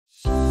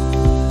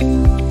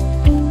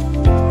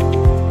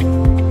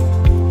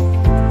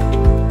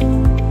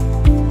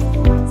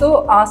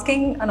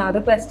asking another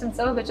question,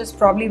 sir, which is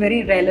probably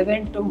very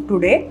relevant to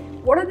today.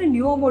 What are the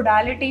newer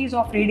modalities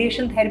of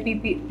radiation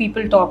therapy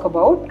people talk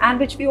about, and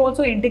which we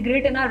also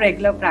integrate in our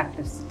regular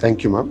practice?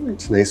 Thank you, ma'am.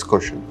 It's a nice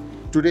question.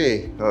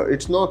 Today,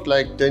 it's not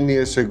like 10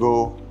 years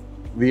ago,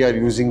 we are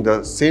using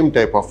the same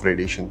type of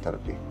radiation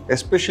therapy,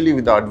 especially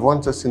with the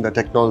advances in the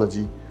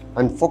technology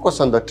and focus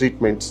on the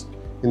treatments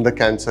in the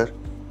cancer.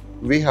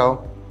 We have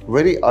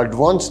very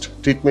advanced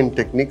treatment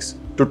techniques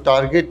to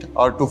target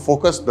or to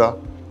focus the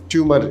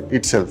tumor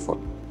itself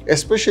on.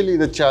 Especially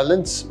the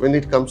challenge when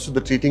it comes to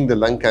the treating the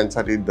lung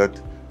cancer is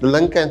that the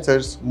lung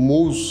cancer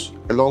moves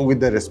along with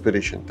the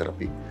respiration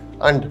therapy,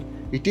 and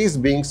it is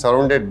being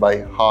surrounded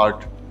by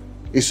heart,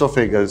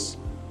 esophagus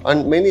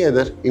and many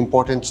other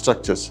important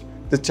structures.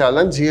 The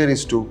challenge here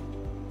is to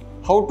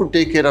how to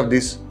take care of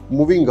this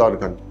moving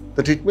organ.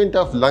 The treatment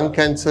of lung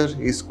cancer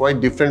is quite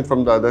different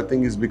from the other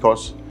thing is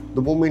because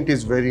the movement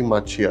is very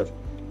much here.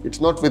 It's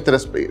not with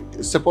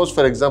respect, suppose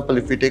for example,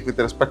 if we take with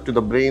respect to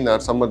the brain or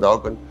some other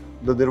organ,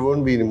 there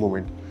won't be any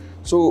movement.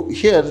 So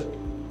here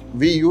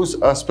we use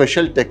a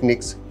special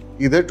techniques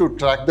either to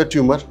track the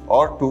tumor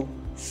or to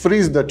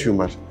freeze the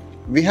tumor.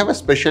 We have a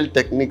special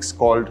techniques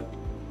called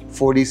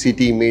 4D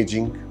CT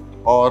imaging,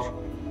 or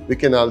we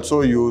can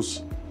also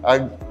use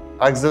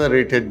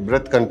accelerated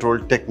breath control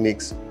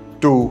techniques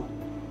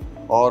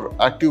or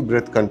active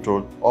breath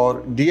control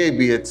or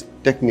DIBH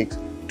techniques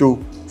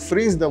to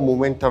freeze the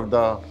movement of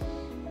the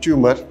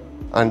tumor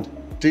and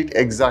treat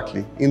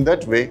exactly. In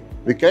that way,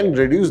 we can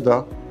reduce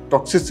the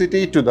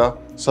toxicity to the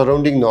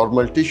surrounding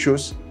normal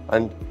tissues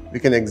and we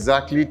can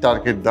exactly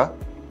target the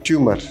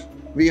tumor.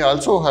 We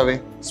also have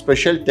a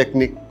special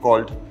technique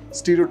called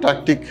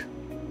stereotactic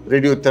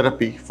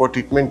radiotherapy for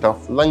treatment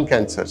of lung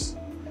cancers.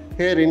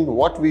 Herein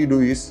what we do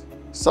is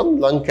some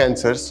lung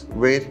cancers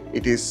where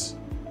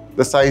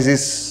the size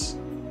is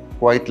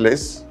quite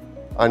less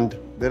and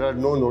there are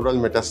no nodal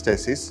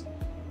metastases.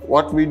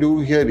 What we do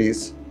here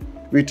is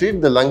we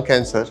treat the lung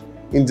cancer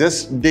in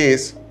just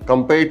days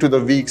compared to the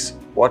weeks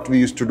what we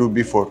used to do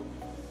before.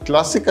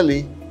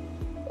 Classically,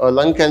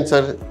 lung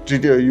cancer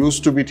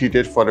used to be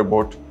treated for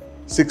about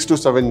 6 to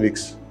 7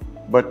 weeks.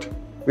 But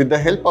with the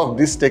help of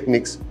these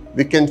techniques,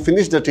 we can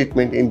finish the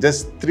treatment in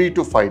just 3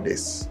 to 5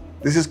 days.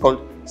 This is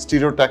called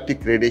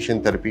stereotactic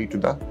radiation therapy to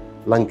the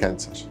lung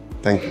cancer.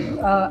 Thank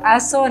you.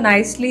 As so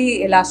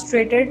nicely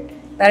illustrated,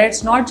 that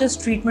it's not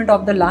just treatment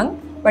of the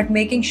lung, but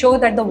making sure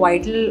that the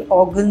vital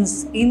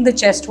organs in the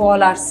chest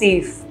wall are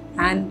safe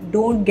and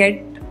don't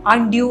get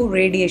undue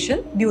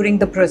radiation during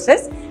the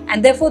process,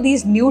 and therefore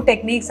these new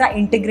techniques are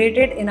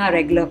integrated in our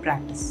regular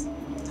practice.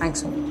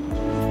 Thanks so much.